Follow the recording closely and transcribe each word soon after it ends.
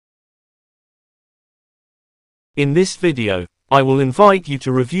In this video, I will invite you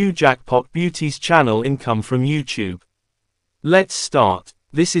to review Jackpot Beauties channel income from YouTube. Let's start.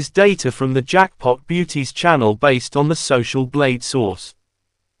 This is data from the Jackpot Beauties channel based on the Social Blade source.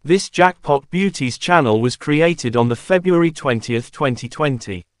 This Jackpot Beauties channel was created on the February 20,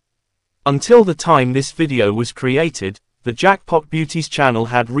 2020. Until the time this video was created, the Jackpot Beauties channel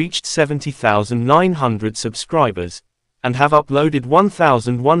had reached 70,900 subscribers, and have uploaded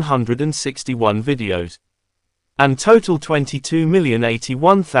 1,161 videos. And total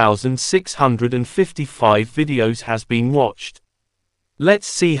 22,081,655 videos has been watched. Let's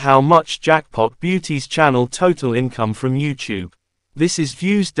see how much Jackpot Beauties channel total income from YouTube. This is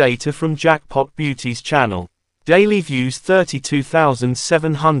views data from Jackpot Beauties channel. Daily views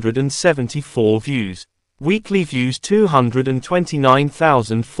 32,774 views. Weekly views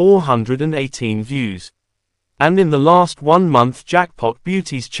 229,418 views. And in the last 1 month Jackpot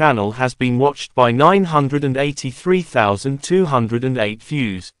Beauties channel has been watched by 983,208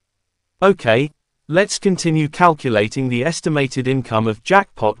 views. Okay, let's continue calculating the estimated income of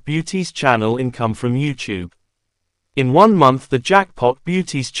Jackpot Beauties channel income from YouTube. In 1 month the Jackpot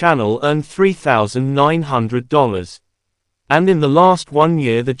Beauties channel earned $3,900. And in the last 1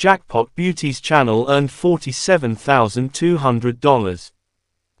 year the Jackpot Beauties channel earned $47,200.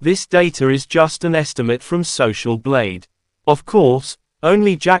 This data is just an estimate from Social Blade. Of course,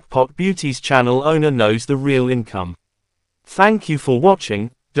 only Jackpot Beauties channel owner knows the real income. Thank you for watching.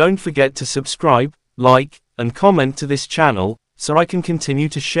 Don't forget to subscribe, like, and comment to this channel, so I can continue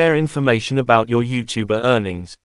to share information about your YouTuber earnings.